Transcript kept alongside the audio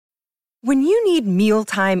When you need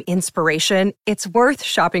mealtime inspiration, it's worth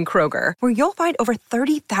shopping Kroger, where you'll find over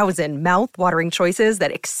 30,000 mouth-watering choices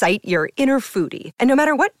that excite your inner foodie. And no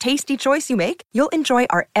matter what tasty choice you make, you'll enjoy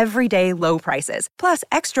our everyday low prices, plus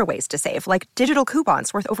extra ways to save, like digital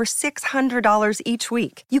coupons worth over $600 each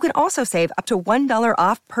week. You can also save up to $1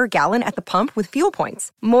 off per gallon at the pump with fuel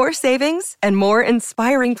points. More savings and more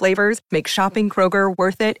inspiring flavors make shopping Kroger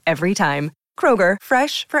worth it every time. Kroger,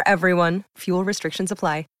 fresh for everyone. Fuel restrictions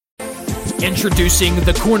apply. Introducing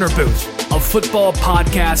The Korner Booth, a football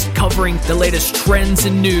podcast covering the latest trends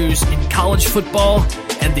and news in college football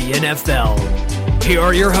and the NFL. Here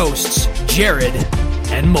are your hosts, Jared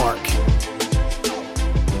and Mark.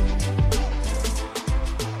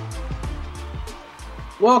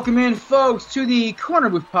 Welcome in, folks, to the Korner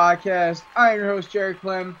Booth podcast. I am your host, Jared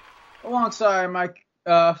Clem, alongside my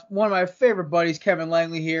one of my favorite buddies, Kevin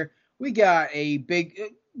Langley here. We got a big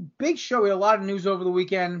show. We had a lot of news over the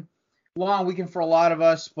weekend. Long weekend for a lot of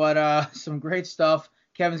us, but some great stuff.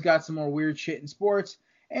 Kevin's got some more weird shit in sports.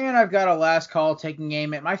 And I've got a last call taking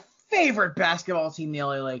aim at my favorite basketball team, the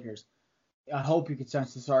LA Lakers. I hope you could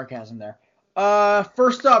sense the sarcasm there.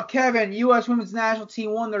 First up, Kevin, U.S. Women's National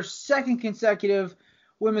Team won their second consecutive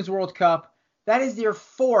Women's World Cup. That is their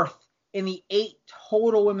fourth in the 8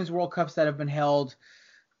 total Women's World Cups that have been held.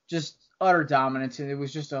 Just utter dominance, and it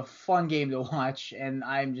was just a fun game to watch, and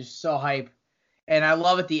I'm just so hyped. And I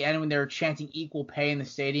love at the end when they were chanting equal pay in the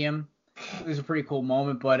stadium. It was a pretty cool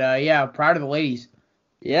moment. But, yeah, proud of the ladies.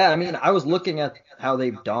 Yeah, I mean, I was looking at how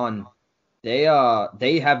they've done. They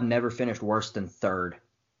have never finished worse than third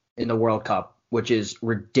in the World Cup, which is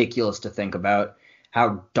ridiculous to think about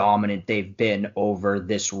how dominant they've been over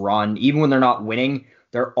this run. Even when they're not winning,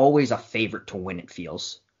 they're always a favorite to win, it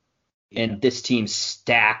feels. Yeah. And this team's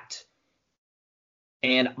stacked.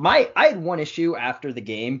 And I had one issue after the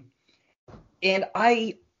game. And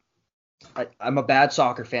I'm a bad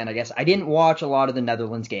soccer fan, I guess. I didn't watch a lot of the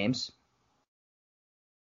Netherlands games.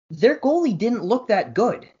 Their goalie didn't look that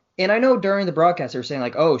good. And I know during the broadcast they were saying,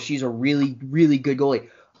 like, oh, she's a really, really good goalie.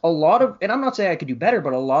 And I'm not saying I could do better,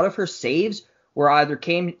 but a lot of her saves were either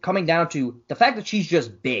coming down to the fact that she's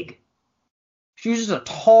just big. She was just a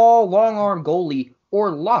tall, long-arm goalie,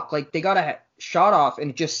 or luck. Like, they got a shot off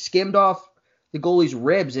and it just skimmed off the goalie's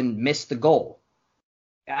ribs and missed the goal.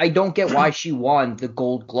 I don't get why she won the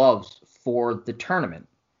Gold Gloves for the tournament.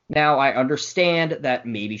 Now, I understand that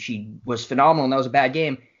maybe she was phenomenal and that was a bad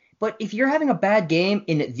game. But if you're having a bad game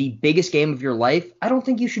in the biggest game of your life, I don't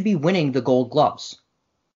think you should be winning the Gold Gloves.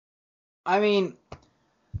 I mean,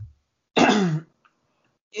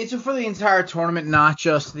 it's for the entire tournament, not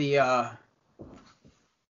just the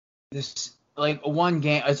one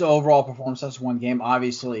game. It's overall performance. That's one game,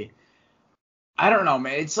 obviously. I don't know,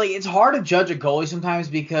 man. It's hard to judge a goalie sometimes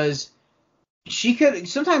because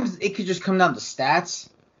sometimes it could just come down to stats.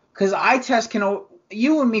 Because eye test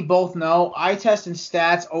you and me both know, eye test and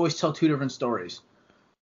stats always tell two different stories.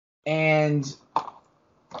 And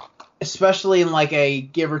especially in like a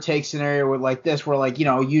give or take scenario like this, where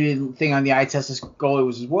you didn't think on the eye test this goalie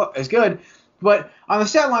was as good, but on the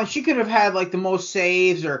stat line she could have had like the most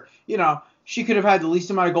saves, or she could have had the least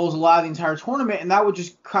amount of goals allowed the entire tournament, and that would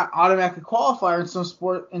just automatically qualify her in some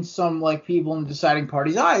sport, in some like people in the deciding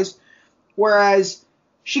party's eyes. Whereas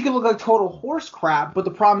she could look like total horse crap, but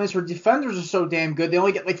the problem is her defenders are so damn good, they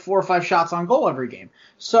only get like 4 or 5 shots on goal every game.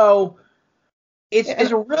 So it's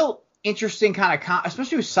a real interesting kind of,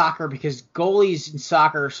 especially with soccer, because goalies in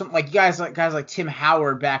soccer, something like guys like Tim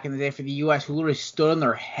Howard back in the day for the U.S. who literally stood on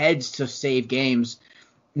their heads to save games.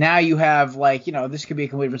 Now you have, this could be a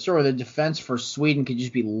completely different story. The defense for Sweden could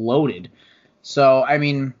just be loaded. So, I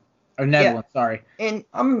mean, or Netherlands, sorry. And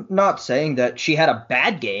I'm not saying that she had a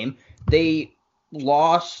bad game. They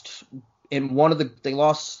lost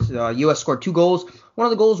U.S. scored 2 goals. One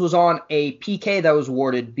of the goals was on a PK that was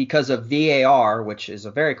awarded because of VAR, which is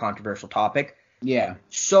a very controversial topic. Yeah.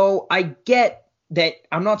 So I get that.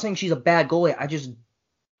 I'm not saying she's a bad goalie. I just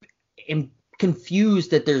am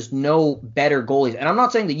confused that there's no better goalies. And I'm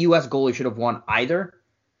not saying the U.S. goalie should have won either.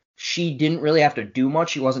 She didn't really have to do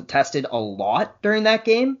much. She wasn't tested a lot during that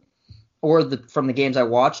game, or from the games I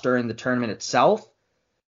watched during the tournament itself.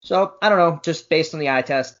 So, I don't know. Just based on the eye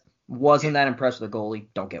test, wasn't that impressed with the goalie.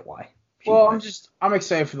 Don't get why. Well, I'm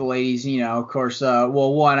excited for the ladies. Of course,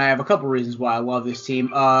 one, I have a couple reasons why I love this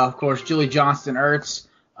team. Of course, Julie Johnston-Ertz.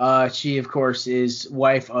 She, of course, is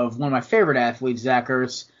wife of one of my favorite athletes, Zach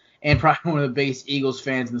Ertz, and probably one of the biggest Eagles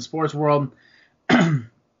fans in the sports world.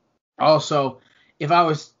 Also, if I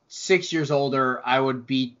was 6 years older, I would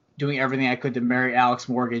be doing everything I could to marry Alex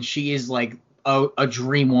Morgan. She is like a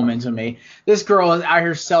dream woman to me. This girl is out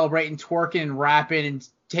here celebrating, twerking, and rapping, and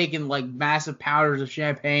taking like massive powders of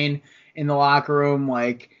champagne in the locker room,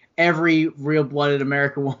 like every real-blooded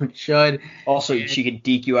American woman should. Also, she could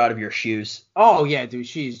deke you out of your shoes. Oh yeah, dude,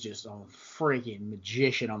 she's just a freaking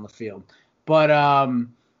magician on the field. But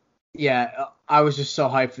yeah, I was just so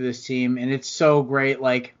hyped for this team, and it's so great.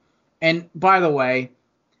 Like, and by the way,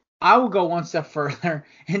 I will go one step further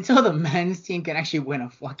until the men's team can actually win a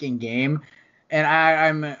fucking game.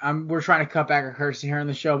 And we're trying to cut back our cursing here on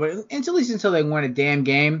the show, but at least until they win a damn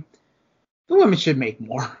game, the women should make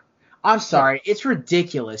more. I'm sorry, it's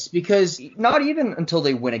ridiculous because not even until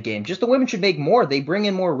they win a game, just the women should make more. They bring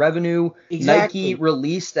in more revenue. Exactly. Nike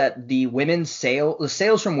released that the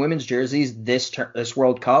sales from women's jerseys this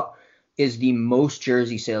World Cup is the most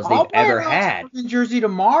jersey sales they've ever had. I'll jersey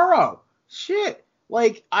tomorrow. Shit,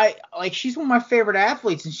 she's one of my favorite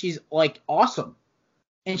athletes, and she's like awesome.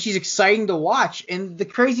 And she's exciting to watch. And the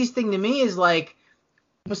craziest thing to me is, like,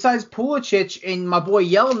 besides Pulisic and my boy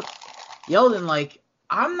Yeldon, like,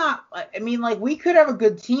 we could have a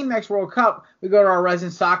good team next World Cup. We go to our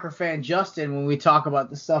resident soccer fan, Justin, when we talk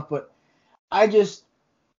about this stuff. But it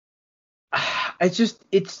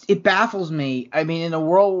baffles me. I mean, in a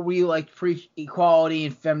world where we, like, preach equality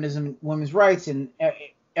and feminism, women's rights, and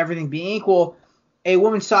everything being equal, a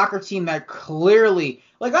women's soccer team that clearly,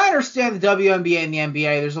 like, I understand the WNBA and the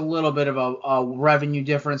NBA, there's a little bit of a revenue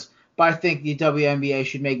difference, but I think the WNBA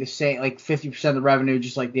should make the same, like 50% of the revenue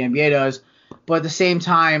just like the NBA does, but at the same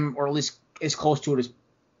time, or at least as close to it as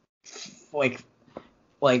like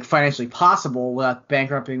financially possible without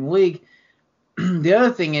bankrupting the league. The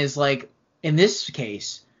other thing is, like, in this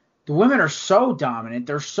case, the women are so dominant,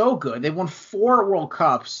 they're so good, they've won 4 World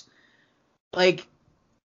Cups, like,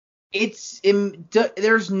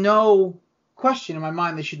 there's no question in my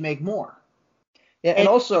mind they should make more. Yeah, and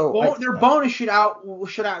also their bonus should out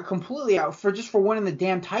completely out for winning the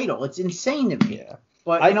damn title. It's insane to me. Yeah,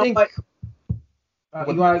 but you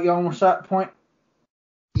want to go on more shot point?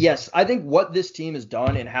 Yes, I think what this team has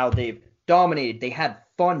done and how they've dominated, they had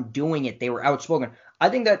fun doing it. They were outspoken. I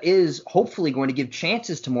think that is hopefully going to give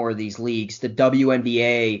chances to more of these leagues, the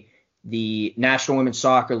WNBA, the National Women's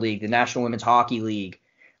Soccer League, the National Women's Hockey League.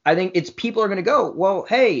 I think people are going to go, well,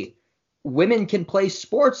 hey, women can play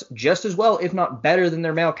sports just as well, if not better than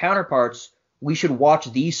their male counterparts. We should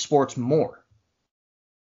watch these sports more.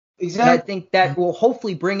 Exactly. And I think that will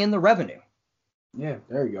hopefully bring in the revenue. Yeah,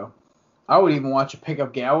 there you go. I would even watch a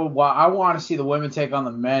pickup game. I want to see the women take on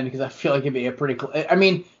the men because I feel like it'd be a pretty I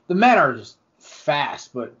mean, the men are just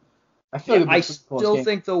fast, but I feel like I still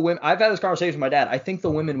think the women. I've had this conversation with my dad. I think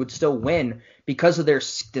the women would still win because of the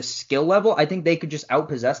skill level. I think they could just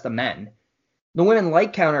outpossess the men. The women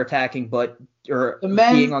like counterattacking, the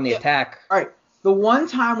men, being on the attack. All right. The one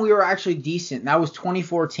time we were actually decent, and that was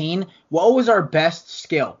 2014. What was our best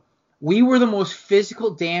skill? We were the most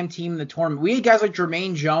physical damn team in the tournament. We had guys like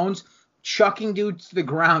Jermaine Jones chucking dudes to the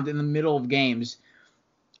ground in the middle of games.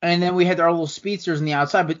 And then we had our little speedsters on the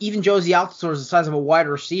outside. But even Josie Altidore is the size of a wide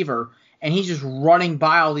receiver, and he's just running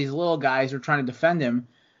by all these little guys who are trying to defend him.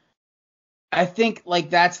 I think, like,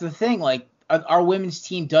 that's the thing. Like, our women's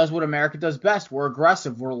team does what America does best. We're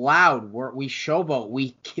aggressive. We're loud. We showboat.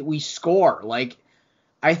 We score. Like,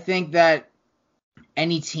 I think that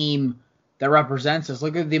any team that represents us,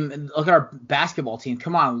 look at our basketball team.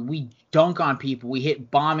 Come on, we dunk on people. We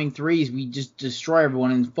hit bombing threes. We just destroy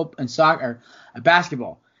everyone in soccer,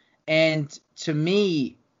 basketball. And to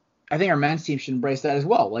me, I think our men's team should embrace that as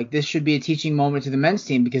well. Like, this should be a teaching moment to the men's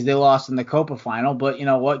team because they lost in the Copa final. But you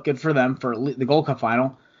know what? Good for them for the Gold Cup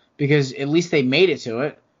final because at least they made it to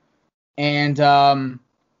it. And I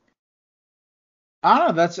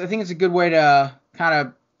don't know. I think it's a good way to kind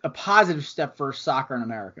of a positive step for soccer in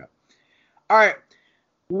America. All right,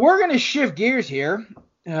 we're going to shift gears here.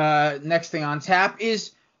 Next thing on tap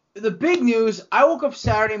is the big news. I woke up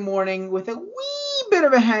Saturday morning with a wee bit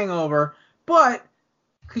of a hangover, but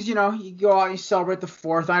because, you know, you go out and you celebrate the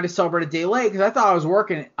 4th. I had to celebrate a day late because I thought I was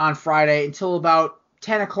working on Friday until about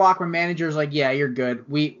 10 o'clock. My manager's like, yeah, you're good.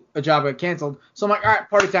 A job got canceled. So I'm like, all right,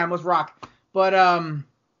 party time. Let's rock. But, wrong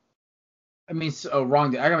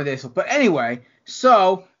day. I got my day slipped. But anyway,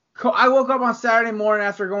 so I woke up on Saturday morning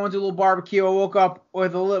after going to a little barbecue. I woke up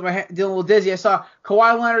with my feeling a little dizzy. I saw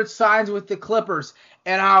Kawhi Leonard signs with the Clippers,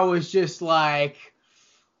 and I was just like,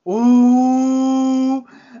 ooh.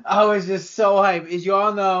 I was just so hyped. As you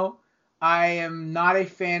all know, I am not a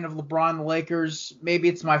fan of LeBron and the Lakers. Maybe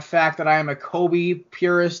it's my fact that I am a Kobe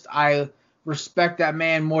purist. I respect that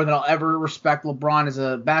man more than I'll ever respect LeBron as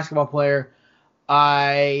a basketball player.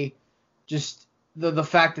 The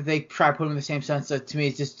fact that they try to put him in the same sense, to me,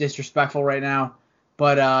 is just disrespectful right now.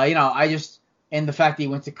 But, and the fact that he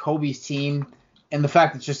went to Kobe's team, and the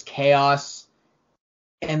fact it's just chaos,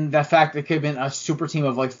 and the fact that it could have been a super team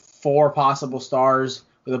of like 4 possible stars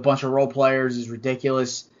with a bunch of role players is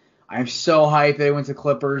ridiculous. I'm so hyped they went to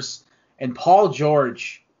Clippers. And Paul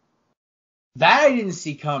George, that I didn't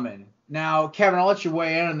see coming. Now, Kevin, I'll let you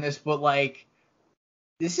weigh in on this, but like,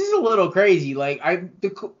 this is a little crazy. Like,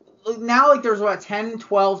 now there's about 10,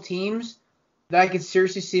 12 teams that I could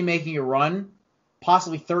seriously see making a run,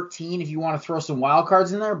 possibly 13 if you want to throw some wild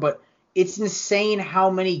cards in there. But it's insane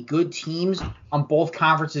how many good teams on both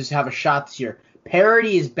conferences have a shot this year.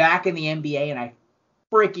 Parity is back in the NBA, and I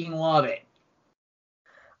freaking love it.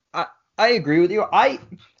 I agree with you.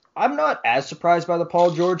 I'm not as surprised by the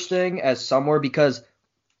Paul George thing as some were, because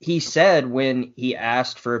he said when he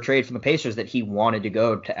asked for a trade from the Pacers that he wanted to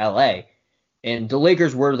go to LA. And the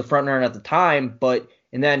Lakers were the front runner at the time,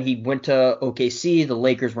 and then he went to OKC. The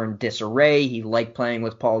Lakers were in disarray. He liked playing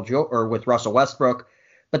with with Russell Westbrook.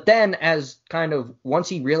 But then once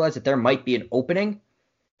he realized that there might be an opening,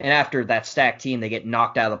 and after that stacked team, they get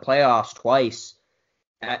knocked out of the playoffs twice,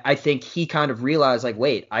 I think he kind of realized, like,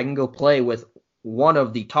 wait, I can go play with one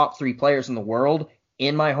of the top 3 players in the world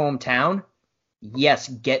in my hometown. Yes,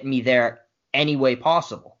 get me there any way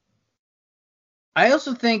possible. I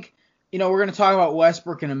also think, we're going to talk about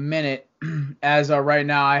Westbrook in a minute, as right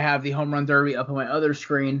now I have the home run derby up on my other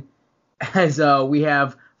screen, as we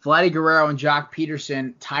have Vladdy Guerrero and Jock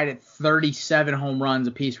Peterson tied at 37 home runs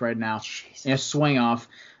apiece right now. Jesus. In a swing off.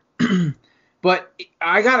 But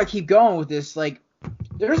I got to keep going with this. Like,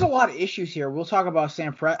 there's a lot of issues here. We'll talk about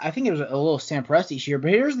Sam Presti. I think it was a little Sam Presti issue here,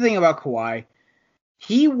 but here's the thing about Kawhi.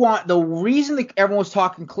 The reason that everyone was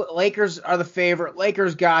talking Lakers are the favorite,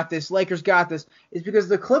 Lakers got this, is because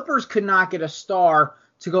the Clippers could not get a star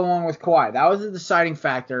to go along with Kawhi. That was the deciding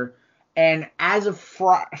factor. And as of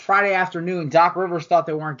Friday afternoon, Doc Rivers thought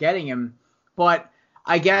they weren't getting him. But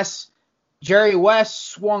I guess Jerry West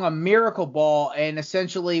swung a miracle ball and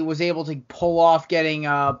essentially was able to pull off getting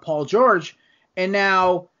Paul George. And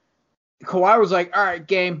now Kawhi was like, all right,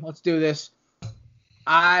 game, let's do this.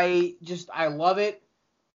 I love it.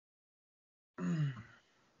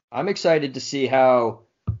 I'm excited to see how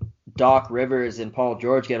Doc Rivers and Paul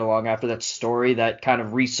George get along after that story that kind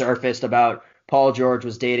of resurfaced about Paul George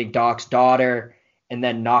was dating Doc's daughter and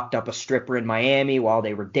then knocked up a stripper in Miami while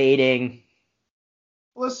they were dating.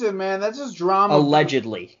 Listen, man, that's just drama.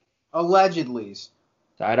 Allegedly. So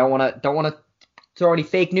I don't want to throw any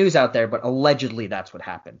fake news out there, but allegedly that's what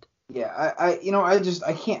happened. Yeah, I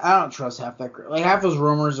don't trust half that. Like, half those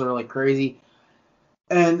rumors are like crazy,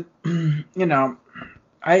 and I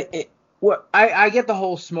get the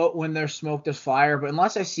whole smoke, when there's smoke there's fire, but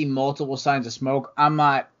unless I see multiple signs of smoke, I'm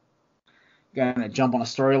not gonna jump on a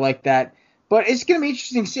story like that. But it's gonna be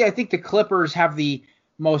interesting to see. I think the Clippers have the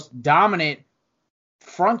most dominant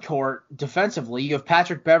front court defensively. You have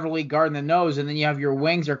Patrick Beverly guarding the nose, and then you have your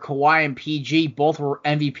wings are Kawhi and PG. Both were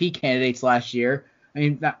MVP candidates last year.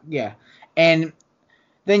 And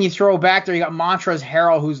then you throw back there, you got Montrezl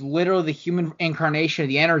Harrell, who's literally the human incarnation of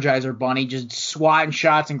the Energizer Bunny, just swatting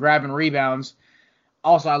shots and grabbing rebounds.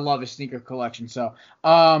 Also, I love his sneaker collection. So,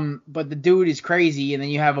 but the dude is crazy. And then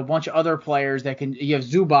you have a bunch of other players you have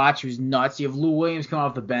Zubac, who's nuts. You have Lou Williams coming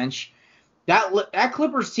off the bench. That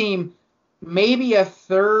Clippers team, maybe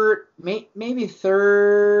third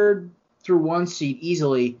through 1 seed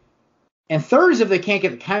easily. And third is if they can't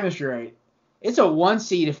get the chemistry right. It's a 1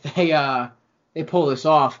 seed if they pull this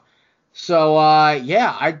off. So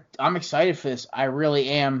I'm excited for this. I really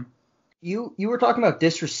am. You were talking about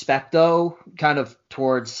disrespect though, kind of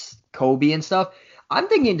towards Kobe and stuff. I'm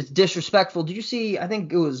thinking it's disrespectful. Did you see? I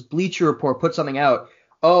think it was Bleacher Report put something out.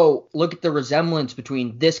 Oh, look at the resemblance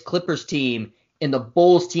between this Clippers team and the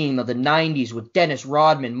Bulls team of the 90s with Dennis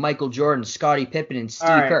Rodman, Michael Jordan, Scottie Pippen, and Steve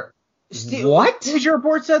Kerr. What? Bleacher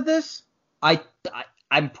Report said this?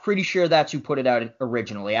 I'm pretty sure that's who put it out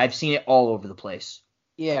originally. I've seen it all over the place.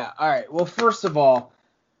 Yeah, all right. Well, first of all,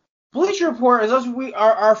 Bleacher Report is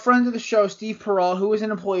our friend of the show, Steve Perel, who is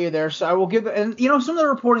an employee there. So I will give it. And, some of the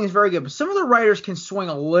reporting is very good, but some of the writers can swing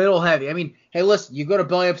a little heavy. I mean, hey, listen, you go to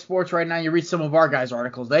Belly Up Sports right now, you read some of our guys'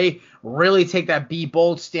 articles. They really take that be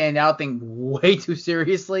bold, stand out thing way too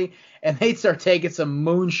seriously, and they start taking some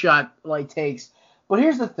moonshot-like takes. But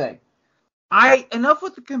here's the thing. Enough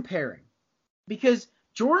with the comparing, because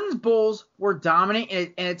Jordan's Bulls were dominant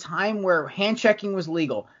in a time where hand-checking was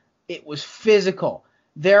legal. It was physical.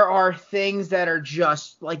 There are things that are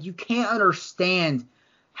just, like, you can't understand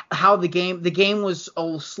how the game was a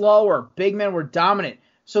little slower. Big men were dominant.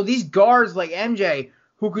 So these guards like MJ,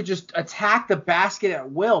 who could just attack the basket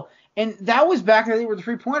at will, and that was back in the day where the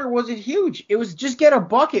three-pointer wasn't huge. It was just get a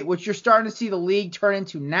bucket, which you're starting to see the league turn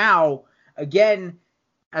into now, again,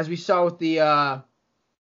 as we saw with the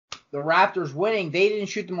Raptors winning, they didn't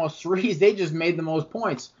shoot the most threes. They just made the most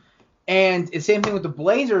points. And it's the same thing with the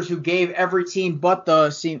Blazers, who gave every team but the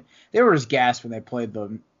team. They were just gassed when they played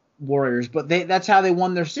the Warriors, but that's how they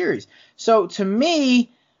won their series. So to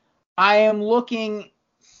me, I am looking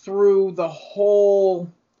through the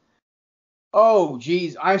whole. Oh,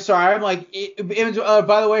 geez. I'm sorry. I'm like,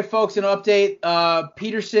 by the way, folks, an update.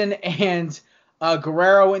 Peterson and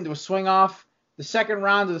Guerrero into a swing-off. The second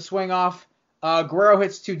round of the swing-off. Guerrero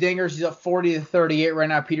hits 2 dingers. He's up 40-38 right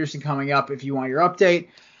now. Peterson coming up if you want your update.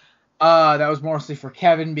 That was mostly for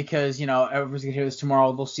Kevin because, everyone's going to hear this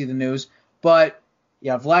tomorrow. They'll see the news. But,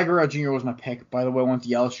 yeah, Vlad Guerrero Jr. was my pick, by the way, once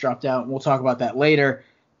the Yelich dropped out. We'll talk about that later.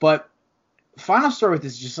 But final story with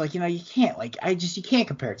this is just like, you can't, you can't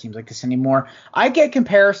compare teams like this anymore. I get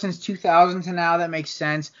comparisons 2000 to now. That makes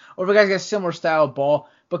sense. Or if a guy's got a similar style of ball.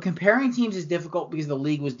 But comparing teams is difficult because the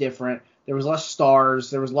league was different. There was less stars.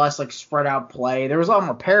 There was less, spread out play. There was a lot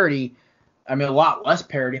more parity. I mean, a lot less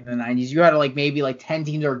parity in the 90s. You had, maybe 10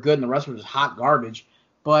 teams that were good and the rest were just hot garbage.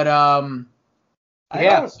 But, so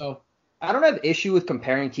I don't have issue with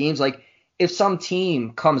comparing teams. Like, if some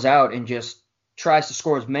team comes out and just tries to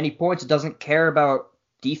score as many points, it doesn't care about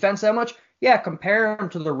defense that much, yeah, compare them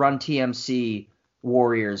to the Run TMC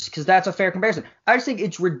Warriors, because that's a fair comparison. I just think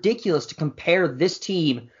it's ridiculous to compare this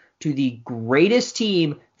team to the greatest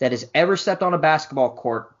team that has ever stepped on a basketball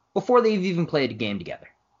court before they've even played a game together.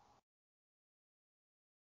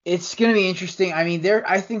 It's going to be interesting. I mean,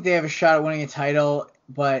 I think they have a shot at winning a title,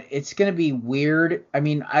 but it's going to be weird. I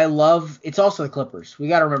mean, it's also the Clippers. We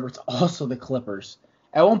got to remember it's also the Clippers.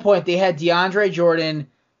 At one point, they had DeAndre Jordan,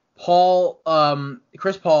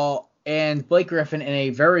 Chris Paul, and Blake Griffin in a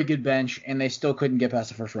very good bench, and they still couldn't get past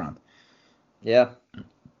the first round. Yeah.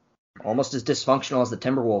 Almost as dysfunctional as the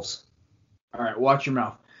Timberwolves. All right, watch your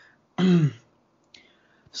mouth.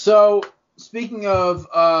 So, speaking of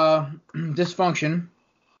dysfunction,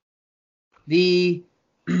 the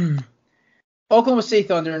Oklahoma City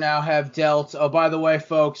Thunder now have dealt. Oh, by the way,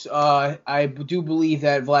 folks, I do believe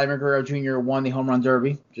that Vladimir Guerrero Jr. won the home run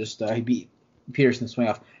derby. Just he beat Peterson swing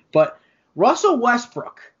off. But Russell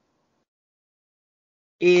Westbrook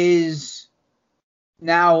is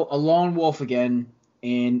now a lone wolf again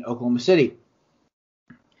in Oklahoma City.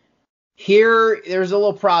 There's a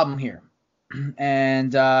little problem here.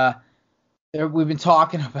 And we've been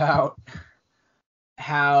talking about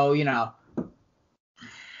how,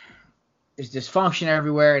 there's dysfunction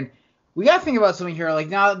everywhere. And we got to think about something here. Like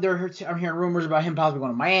now I'm hearing rumors about him possibly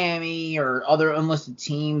going to Miami or other unlisted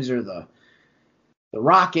teams or the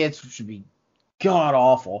Rockets, which would be god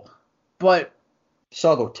awful. But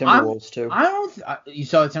saw the Timberwolves too. You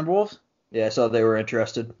saw the Timberwolves? Yeah, I saw they were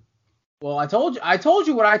interested. Well, I told you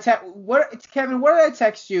Kevin, what did I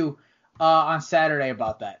text you on Saturday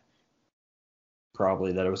about that?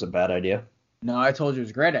 Probably that it was a bad idea. No, I told you it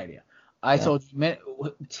was a great idea. I told you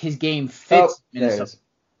his game fits Minnesota. There it is.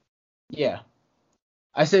 Yeah.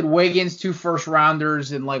 I said Wiggins, 2 first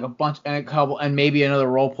rounders, and a bunch and a couple and maybe another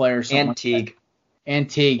role player or something. And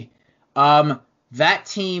Teague. That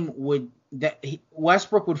team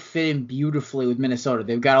Westbrook would fit in beautifully with Minnesota.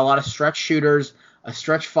 They've got a lot of stretch shooters, a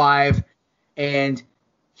stretch 5, and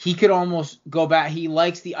he could almost go back. He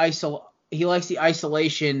likes the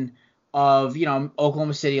isolation of,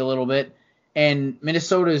 Oklahoma City a little bit. And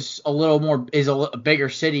Minnesota's a bigger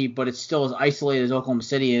city, but it's still as isolated as Oklahoma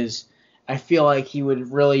City is. I feel like he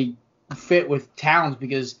would really fit with Towns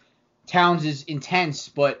because Towns is intense,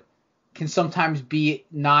 but can sometimes be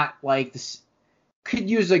not like this. Could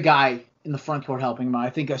use a guy in the front court helping him out. I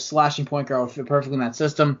think a slashing point guard would fit perfectly in that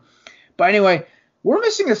system. But anyway, we're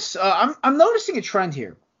missing I'm noticing a trend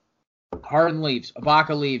here. Harden leaves,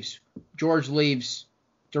 Ibaka leaves, George leaves,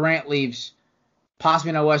 Durant leaves,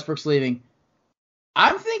 possibly now Westbrook's leaving.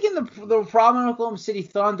 I'm thinking the problem in Oklahoma City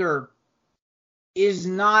Thunder is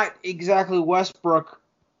not exactly Westbrook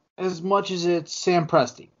as much as it's Sam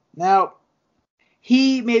Presti. Now,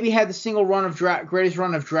 he maybe had the greatest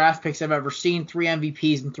run of draft picks I've ever seen, 3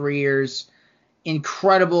 MVPs in 3 years.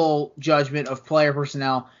 Incredible judgment of player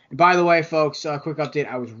personnel. And by the way, folks, quick update,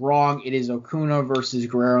 I was wrong. It is Acuna versus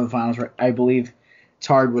Guerrero in the finals, I believe. It's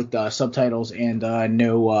hard with subtitles and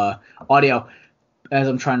no audio as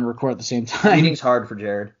I'm trying to record at the same time. Reading's hard for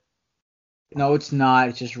Jared. No, it's not.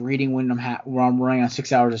 It's just reading when I'm running on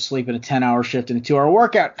 6 hours of sleep and a 10-hour shift and a 2-hour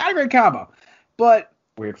workout. Not a great combo. But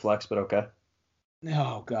weird flex, but okay.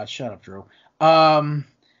 Oh, God, shut up, Drew.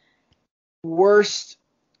 Worst,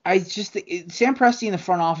 Sam Presti in the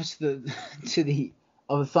front office of the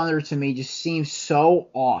Thunder to me just seems so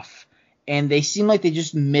off, and they seem like they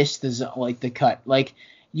just missed the cut. Like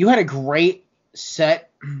you had a great set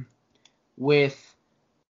with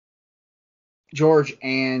George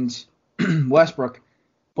and Westbrook,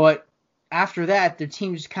 but after that, their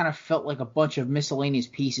team just kind of felt like a bunch of miscellaneous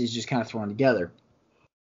pieces just kind of thrown together.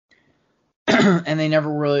 And they never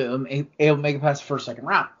really able to make it past the first, second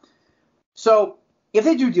round. So if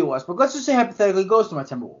they do deal Westbrook, let's just say hypothetically he goes to my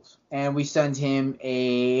Timberwolves, and we send him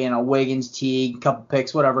a Wiggins, Teague, couple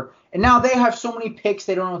picks, whatever, and now they have so many picks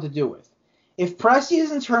they don't know what to do with. If Presti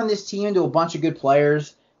doesn't turn this team into a bunch of good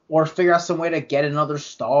players, or figure out some way to get another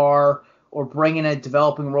star, or bring in a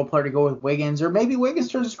developing role player to go with Wiggins, or maybe Wiggins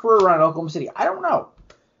turns his career around in Oklahoma City, I don't know.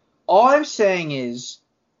 All I'm saying is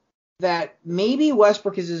that maybe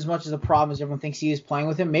Westbrook is as much as a problem as everyone thinks he is playing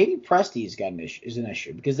with him. Maybe Presti is an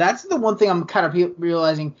issue, because that's the one thing I'm kind of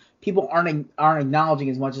realizing people aren't acknowledging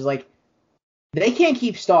as much as, like, they can't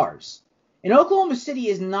keep stars. And Oklahoma City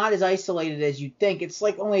is not as isolated as you'd think. It's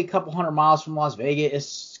like only a couple hundred miles from Las Vegas.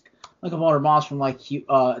 It's like a couple hundred miles from like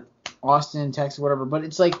Austin, Texas, whatever. But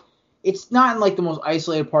it's like it's not in like the most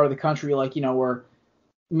isolated part of the country, like, you know, where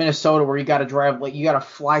Minnesota, where you got to drive, like you got to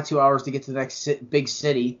fly 2 hours to get to the next big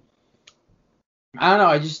city. I don't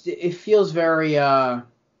know. It feels very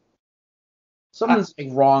something's like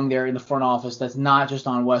wrong there in the front office. That's not just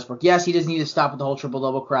on Westbrook. Yes, he does need to stop with the whole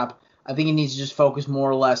triple-double crap. I think he needs to just focus more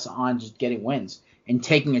or less on just getting wins and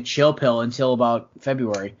taking a chill pill until about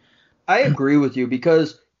February. I agree with you,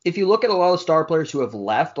 because if you look at a lot of star players who have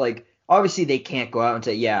left, like, obviously they can't go out and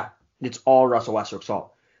say, yeah, it's all Russell Westbrook's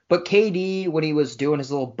fault. But KD, when he was doing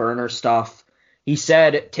his little burner stuff, he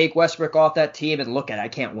said, take Westbrook off that team and look at it, I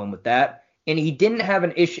can't win with that. And he didn't have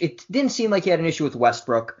an issue. It didn't seem like he had an issue with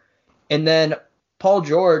Westbrook. And then Paul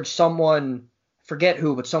George, forget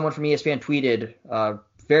who, but someone from ESPN tweeted,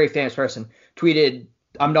 very famous person, tweeted,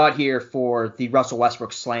 I'm not here for the Russell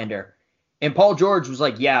Westbrook slander. And Paul George was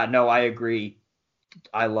like, yeah, no, I agree.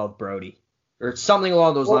 I love Brody. Or something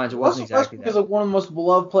along those lines. It wasn't Russell exactly Westbrook that. is like one of the most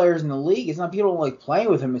beloved players in the league. It's not people don't like playing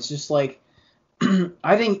with him. It's just like,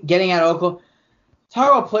 I think getting out of Oklahoma, talk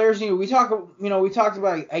about players, we talked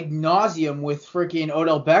about ad nauseum with freaking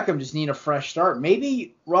Odell Beckham just need a fresh start.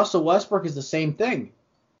 Maybe Russell Westbrook is the same thing.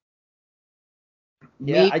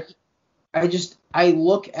 Yeah, I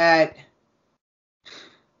look at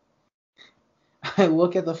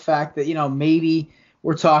the fact that, maybe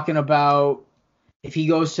we're talking about if he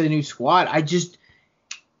goes to the new squad.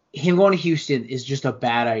 Him going to Houston is just a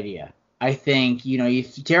bad idea. I think,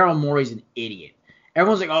 Daryl Morey's an idiot.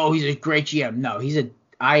 Everyone's like, oh, he's a great GM. No,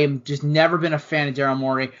 I am just never been a fan of Daryl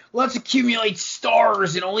Morey. Let's accumulate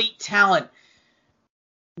stars and elite talent.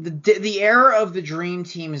 The era of the dream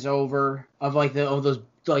team is over, of those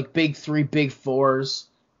like big three, big fours.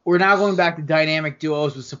 We're now going back to dynamic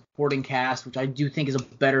duos with supporting cast, which I do think is a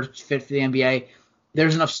better fit for the NBA.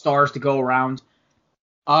 There's enough stars to go around.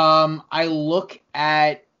 I look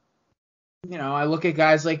at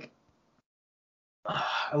guys like,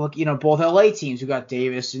 both LA teams who got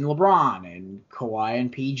Davis and LeBron and Kawhi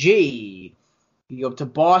and PG. You go up to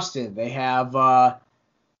Boston, they have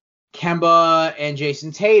Kemba and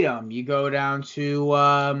Jason Tatum. You go down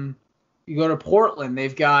to Portland,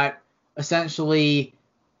 they've got essentially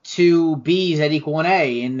two Bs that equal an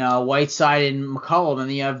A in Whiteside and McCollum, and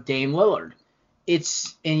then you have Dame Lillard.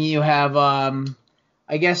 And you have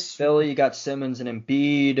I guess Philly, you got Simmons and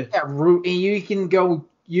Embiid. Yeah, and you can go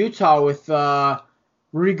Utah with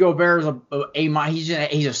Rudy Gobert is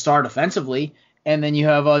he's a star defensively, and then you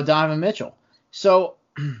have Donovan Mitchell. So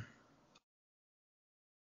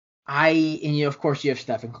of course you have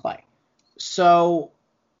Stephen Clay. So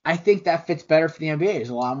I think that fits better for the NBA. There's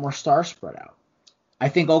a lot more stars spread out. I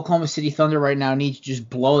think Oklahoma City Thunder right now needs to just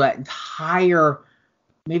blow that entire,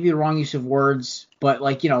 maybe the wrong use of words, but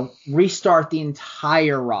restart the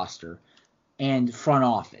entire roster and front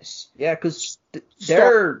office. Yeah, because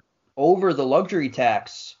they're over the luxury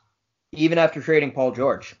tax even after trading Paul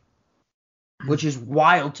George, which is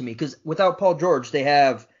wild to me, because without Paul George, they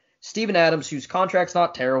have Steven Adams, whose contract's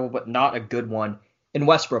not terrible, but not a good one, and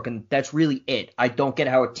Westbrook, and that's really it. I don't get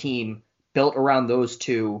how a team built around those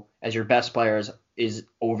two as your best players is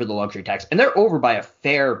over the luxury tax, and they're over by a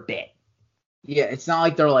fair bit. Yeah, it's not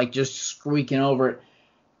like they're like just squeaking over it.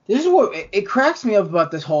 This is what it cracks me up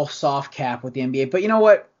about this whole soft cap with the NBA. But you know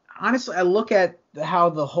what? Honestly, I look at how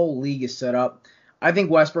the whole league is set up. I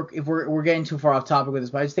think Westbrook, if we're getting too far off topic with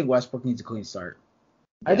this, but I just think Westbrook needs a clean start.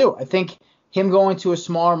 Yeah. I do. I think him going to a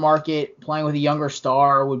smaller market, playing with a younger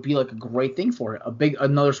star would be like a great thing for it.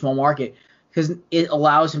 Another small market, because it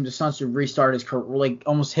allows him to essentially restart his career, like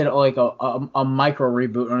almost hit like a micro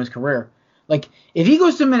reboot on his career. Like if he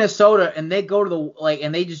goes to Minnesota and they go to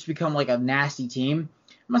and they just become like a nasty team,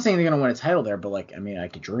 I'm not saying they're going to win a title there, but, like, I mean, I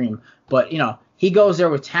could dream. But, you know, he goes there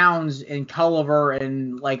with Towns and Culliver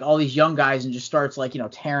and, like, all these young guys and just starts, like, you know,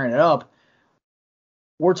 tearing it up.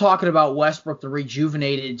 We're talking about Westbrook, the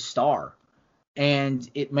rejuvenated star. And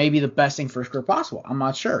it may be the best thing for his career possible. I'm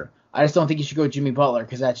not sure. I just don't think you should go Jimmy Butler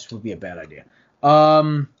because that just would be a bad idea.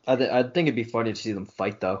 I think it'd be funny to see them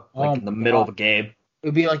fight, though, like in the middle of a game. It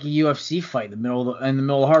would be like a UFC fight in the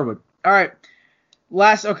middle of hardwood. All right. We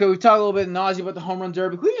talked a little bit nausea about the home run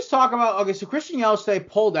derby. Can we just talk about, so Christian Yelich today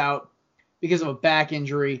pulled out because of a back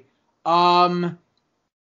injury. There's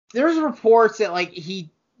reports that, like, he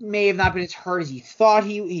may have not been as hurt as he thought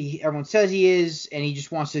everyone says he is, and he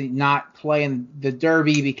just wants to not play in the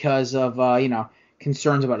derby because of,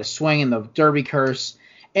 concerns about his swing and the derby curse.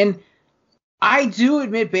 And I do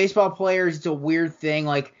admit baseball players, it's a weird thing.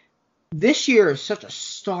 Like, this year is such a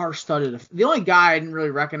star-studded. The only guy I didn't really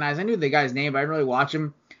recognize, I knew the guy's name, but I didn't really watch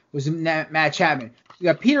him, was Matt Chapman. You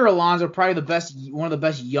got Peter Alonso, probably one of the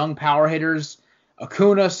best young power hitters.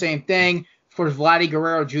 Acuna, same thing. Of course, Vladdy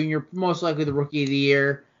Guerrero Jr., most likely the rookie of the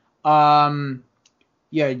year.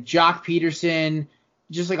 Jock Peterson,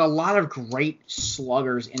 just like a lot of great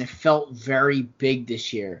sluggers, and it felt very big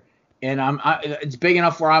this year. And it's big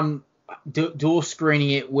enough where I'm dual screening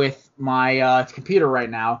it with my computer right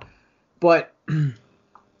now. But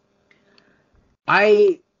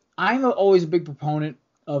I'm always a big proponent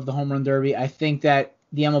of the home run derby. I think that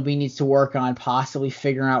the MLB needs to work on possibly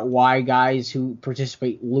figuring out why guys who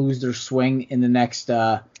participate lose their swing in the next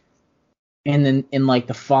in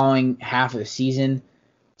the following half of the season.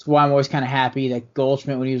 That's why I'm always kind of happy that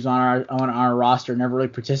Goldschmidt, when he was on our roster, never really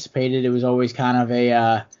participated. It was always kind of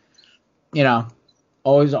a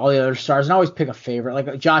always all the other stars, and I always pick a favorite.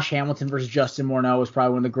 Like Josh Hamilton versus Justin Morneau was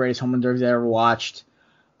probably one of the greatest home run derbies I ever watched.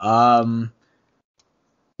 I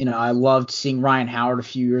loved seeing Ryan Howard a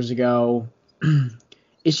few years ago.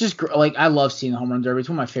 It's just like I love seeing the home run derby. It's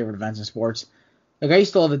one of my favorite events in sports. Like I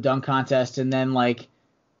used to love the dunk contest, and then like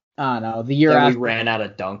I don't know, the year after we ran out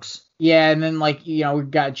of dunks. Yeah, and then like we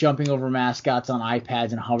got jumping over mascots on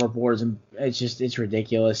iPads and hoverboards, and it's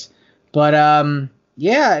ridiculous. But I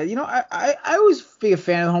always be a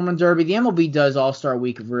fan of the home run derby. The MLB does All-Star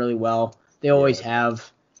Week really well. They always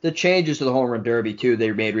have. The changes to the home run derby too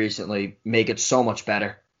they made recently make it so much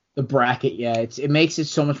better. The bracket, it makes it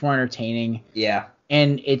so much more entertaining. Yeah.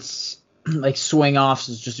 And it's like swing offs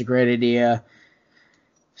is just a great idea.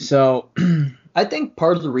 So I think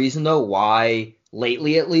part of the reason though why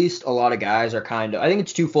lately at least a lot of guys are I think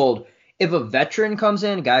it's twofold. If a veteran comes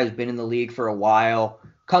in, a guy who's been in the league for a while,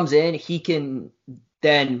 comes in, he can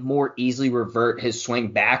then more easily revert his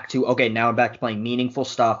swing back to, okay, now I'm back to playing meaningful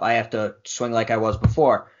stuff. I have to swing like I was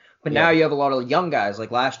before. But now you have a lot of young guys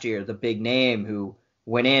like last year, the big name who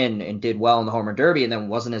went in and did well in the home run derby and then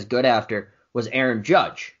wasn't as good after was Aaron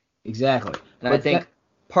Judge. Exactly. And I think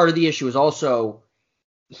part of the issue is also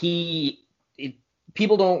he's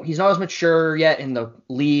not as mature yet in the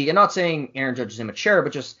league. I'm not saying Aaron Judge is immature,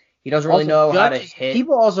 but just he doesn't really know how to hit.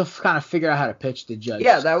 People also kind of figure out how to pitch the Judge.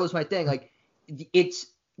 Yeah, that was my thing. Like, it's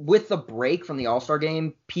with the break from the All-Star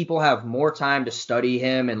game, people have more time to study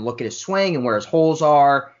him and look at his swing and where his holes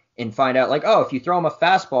are and find out, like, oh, if you throw him a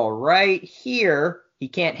fastball right here, he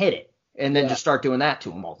can't hit it. And then just start doing that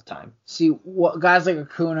to him all the time. See, guys like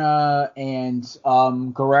Acuna and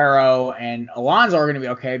Guerrero and Alonso are going to be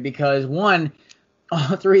okay because, one,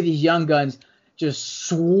 all three of these young guns just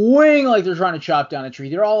swing like they're trying to chop down a tree.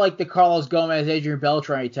 They're all like the Carlos Gomez, Adrian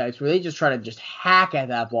Beltrán types where they just try to just hack at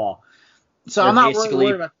that ball. So I'm not really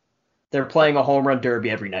worried about. They're playing a home run derby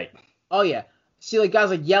every night. Oh yeah. See, like guys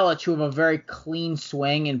like Yelich who have a very clean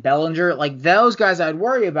swing and Bellinger, like those guys I'd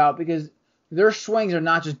worry about because their swings are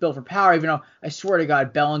not just built for power. Even though I swear to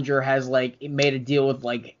God, Bellinger has like made a deal with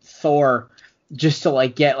like Thor just to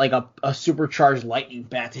like get like a supercharged lightning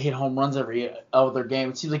bat to hit home runs every other game.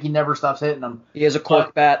 It seems like he never stops hitting them. He has a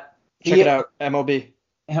cork bat. Check it out, MLB.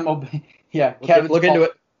 Yeah. Look into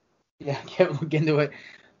it. Yeah, Kevin, look into it.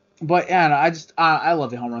 But yeah, no, I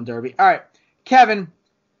love the home run derby. All right, Kevin,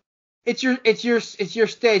 it's your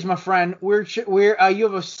stage, my friend. You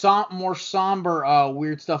have a more somber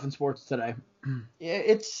weird stuff in sports today.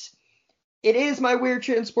 Yeah, it is my weird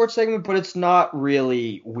shit in sports segment, but it's not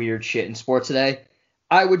really weird shit in sports today.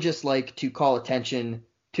 I would just like to call attention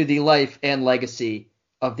to the life and legacy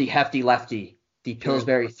of the hefty lefty, the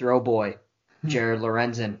Pillsbury throw boy, Jared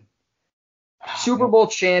Lorenzen. Super Bowl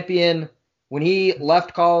champion. When he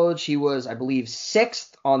left college, he was, I believe,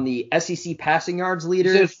 6th on the SEC passing yards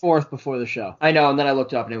leader. He said 4th before the show. I know, and then I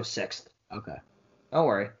looked it up, and it was 6th. Okay. Don't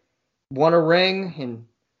worry. Won a ring in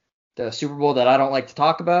the Super Bowl that I don't like to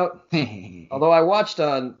talk about. Although I watched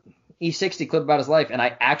E60 clip about his life, and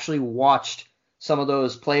I actually watched some of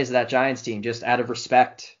those plays of that Giants team just out of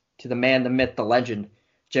respect to the man, the myth, the legend,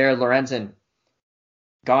 Jared Lorenzen.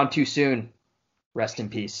 Gone too soon. Rest in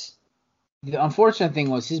peace. The unfortunate thing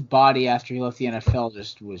was his body after he left the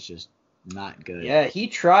NFL was just not good. Yeah, he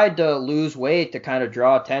tried to lose weight to kind of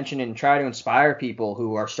draw attention and try to inspire people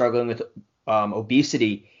who are struggling with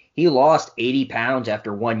obesity. He lost 80 pounds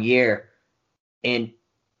after 1 year, and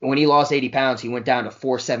when he lost 80 pounds, he went down to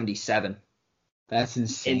 477. That's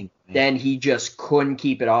insane. And then he just couldn't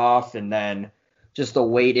keep it off, and then just the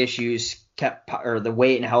weight issues the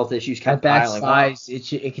weight and health issues kept piling up. At that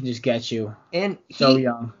size, it can just get you. And so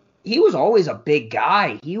young. He was always a big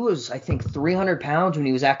guy. He was, I think, 300 pounds when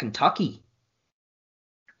he was at Kentucky,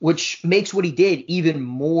 which makes what he did even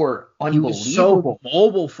more unbelievable. He was so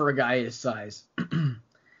mobile for a guy his size.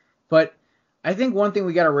 But I think one thing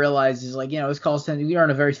we got to realize is, this college team, we are in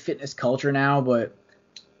a very fitness culture now, but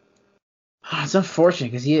it's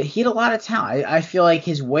unfortunate because he had a lot of talent. I feel like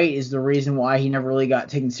his weight is the reason why he never really got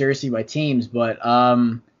taken seriously by teams. But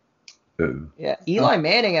yeah, Eli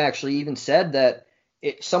Manning actually even said that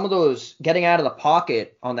some of those getting out of the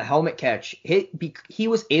pocket on the helmet catch, he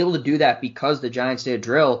was able to do that because the Giants did a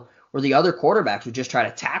drill where the other quarterbacks would just try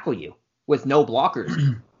to tackle you with no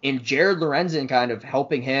blockers. And Jared Lorenzen kind of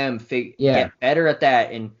helping him get better at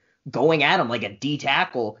that and going at him like a D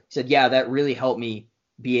tackle. He said, yeah, that really helped me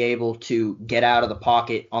be able to get out of the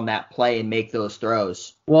pocket on that play and make those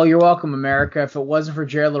throws. Well, you're welcome, America. If it wasn't for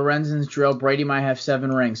Jared Lorenzen's drill, Brady might have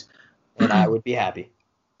 7 rings. And I would be happy.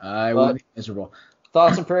 I would be miserable.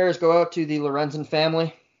 Thoughts and prayers go out to the Lorenzen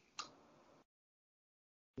family.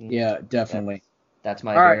 Yeah, definitely. That's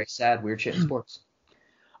my very sad weird shit in sports.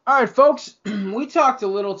 All right, folks. We talked a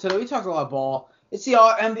little today. We talked a lot of ball. It's the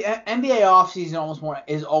NBA offseason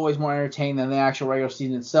is always more entertaining than the actual regular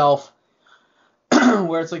season itself,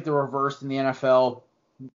 where it's like the reverse in the NFL.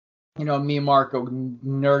 Me and Mark go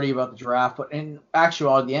nerdy about the draft, but in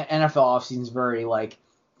actuality, the NFL offseason is very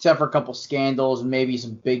except for a couple scandals and maybe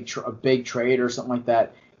some big trade or something like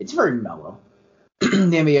that, it's very mellow. The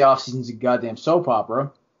NBA offseason is a goddamn soap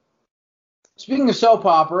opera. Speaking of soap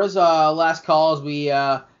operas, last call as we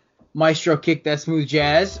maestro kicked that smooth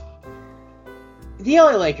jazz. The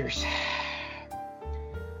LA Lakers.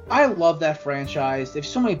 I love that franchise. There's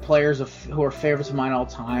so many players who are favorites of mine all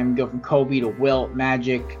time. Go from Kobe to Wilt,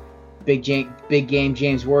 Magic, Big Game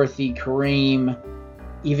James Worthy, Kareem,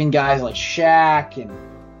 even guys like Shaq and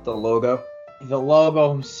the logo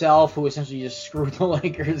himself, who essentially just screwed the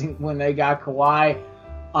Lakers when they got Kawhi.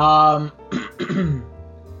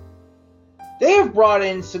 They have brought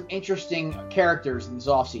in some interesting characters in this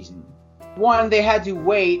offseason. One, they had to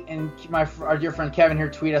wait, and our dear friend Kevin here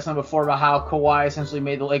tweeted us on before about how Kawhi essentially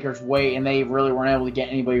made the Lakers wait, and they really weren't able to get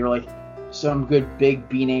anybody or some good big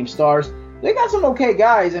B-name stars. They got some okay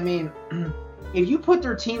guys. I mean, if you put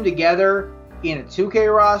their team together in a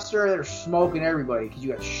 2K roster, they're smoking everybody because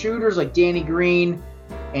you got shooters like Danny Green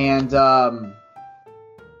and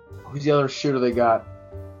who's the other shooter they got?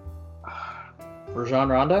 Rajon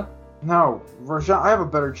Rondo? No, I have a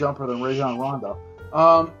better jumper than Rajon Rondo.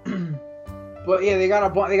 But yeah, they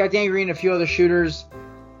got Danny Green and a few other shooters,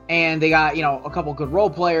 and they got a couple good role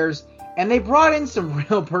players, and they brought in some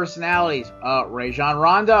real personalities. Rajon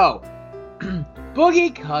Rondo,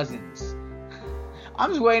 Boogie Cousins.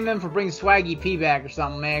 I'm just waiting for them to bring Swaggy P back or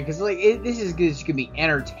something, man, because this is gonna be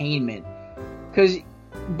entertainment. Because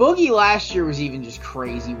Boogie last year was even just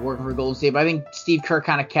crazy working for Golden State, but I think Steve Kerr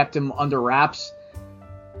kind of kept him under wraps.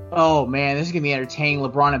 Oh man, this is gonna be entertaining.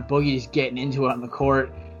 LeBron and Boogie just getting into it on the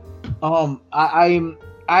court.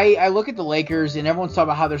 I look at the Lakers and everyone's talking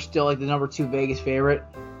about how they're still the number 2 Vegas favorite.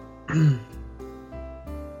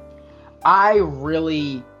 I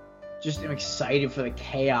really just am excited for the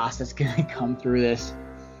chaos that's gonna come through this.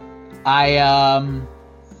 I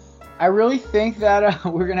really think that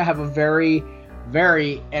we're gonna have a very,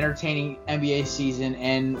 very entertaining NBA season,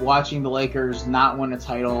 and watching the Lakers not win a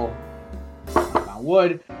title, on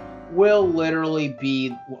wood, will literally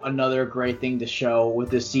be another great thing to show with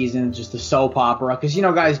this season, just a soap opera. Because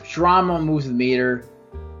guys, drama moves the meter.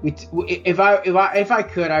 If I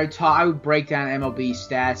could, I would break down MLB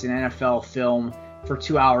stats and NFL film for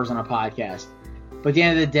 2 hours on a podcast. But at the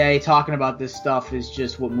end of the day, talking about this stuff is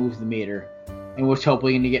just what moves the meter, and we're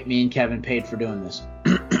hopefully going to get me and Kevin paid for doing this.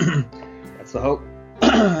 That's the hope.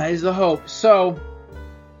 That is the hope. So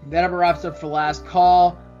that wraps up for last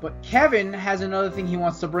call. But Kevin has another thing he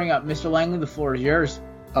wants to bring up. Mr. Langley, the floor is yours.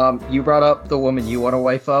 You brought up the woman you want to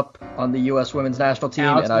wife up on the U.S. women's national team,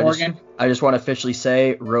 Alex and Morgan. I just want to officially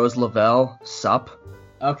say Rose Lavelle, sup.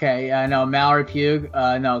 Okay, no, Mallory Pugh,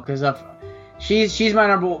 no, because she's my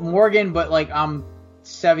number one, Morgan, but like I'm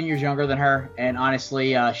 7 years younger than her, and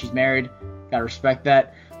honestly, she's married. Gotta respect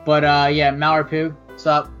that. But yeah, Mallory Pugh, what's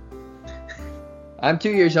up? I'm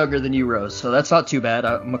 2 years younger than you, Rose, so that's not too bad.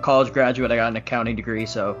 I'm a college graduate. I got an accounting degree,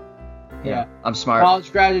 so yeah, I'm smart.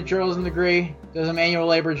 College graduate, journalism degree, does a manual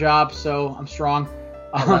labor job, so I'm strong.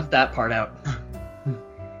 I left that part out.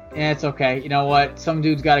 And it's okay. You know what? Some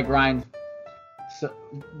dudes got to grind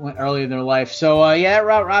early in their life. So yeah,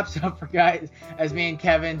 that wraps up for guys as me and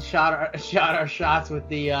Kevin shot our shots with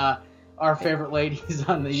the our favorite ladies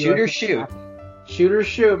on the shoot or shoot. Shoot or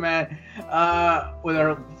shoot, man. With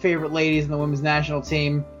our favorite ladies in the women's national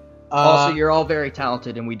team. Also, you're all very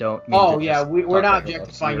talented, and we don't. We're not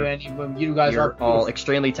objectifying you any of them. You guys are all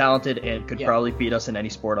extremely talented and could probably beat us in any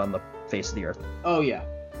sport on the face of the earth. Oh yeah.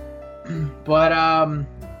 But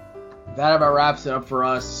that about wraps it up for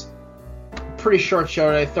us. Pretty short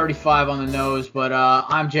show today, 35 on the nose. But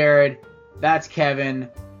I'm Jared. That's Kevin.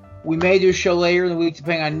 We may do a show later in the week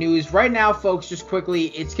depending on news. Right now, folks, just quickly,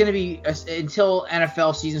 it's going to be until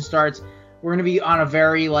NFL season starts. We're going to be on a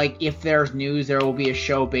very, if there's news, there will be a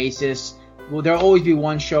show basis. Well, there will always be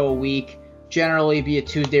one show a week. Generally be a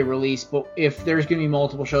Tuesday release. But if there's going to be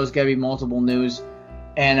multiple shows, it's got to be multiple news.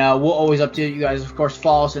 And we'll always update you guys. Of course,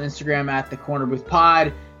 follow us on Instagram at The Korner Booth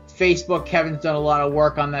Pod. Facebook, Kevin's done a lot of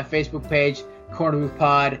work on that Facebook page, Korner Booth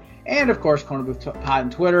Pod. And, of course, Korner Booth Pod on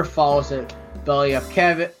Twitter. Follow us at Belly Up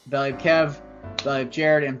Kev, Belly Up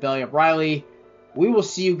Jared, and Belly Up Riley. We will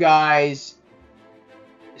see you guys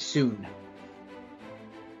soon.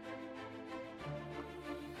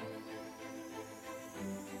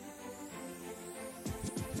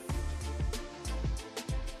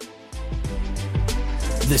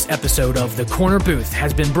 This episode of The Korner Booth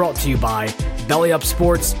has been brought to you by Belly Up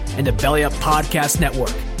Sports and the Belly Up Podcast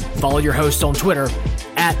Network. Follow your host on Twitter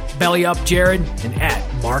at BellyUpJared and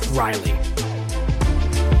at Mark Riley.